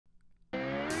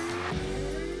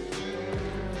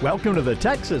Welcome to the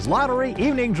Texas Lottery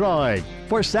Evening Drawing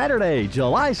for Saturday,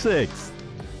 July 6th.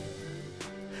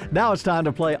 Now it's time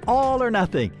to play All or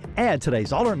Nothing, and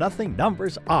today's All or Nothing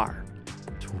numbers are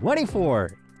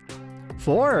 24,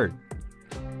 4,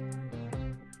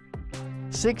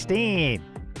 16,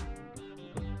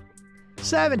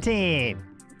 17,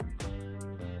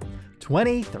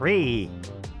 23,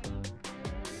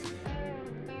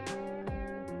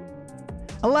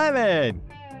 11,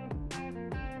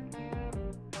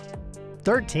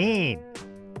 13,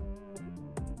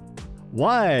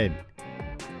 1,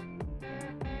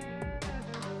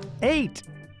 8,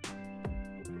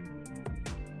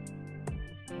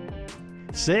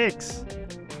 6,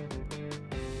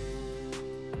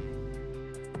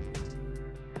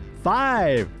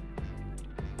 5,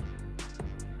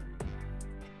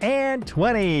 and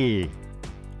 20.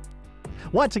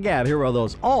 Once again, here are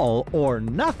those all or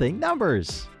nothing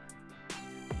numbers.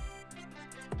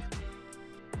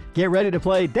 Get ready to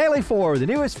play Daily 4, the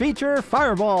newest feature,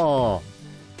 Fireball.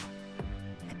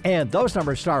 And those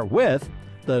numbers start with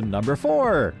the number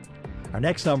 4. Our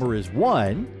next number is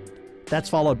 1. That's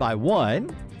followed by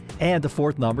 1. And the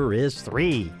fourth number is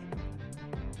 3.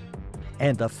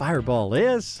 And the Fireball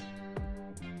is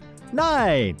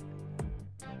 9.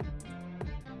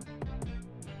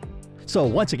 So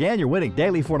once again, your winning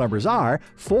Daily 4 numbers are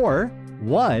 4,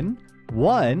 1,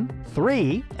 1,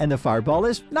 3, and the Fireball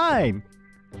is 9.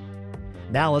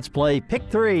 Now let's play Pick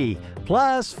 3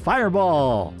 plus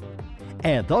Fireball.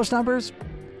 And those numbers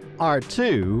are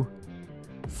 2,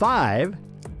 5,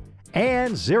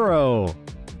 and 0.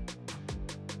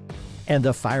 And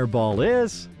the Fireball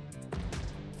is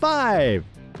 5.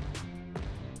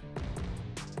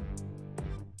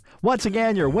 Once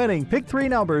again, you're winning Pick 3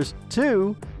 numbers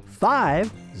 2,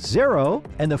 5, 0,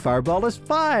 and the Fireball is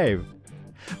 5.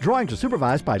 Drawings are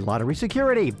supervised by Lottery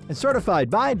Security and certified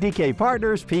by DK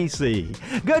Partners PC.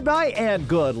 Goodbye and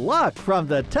good luck from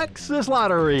the Texas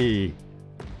Lottery.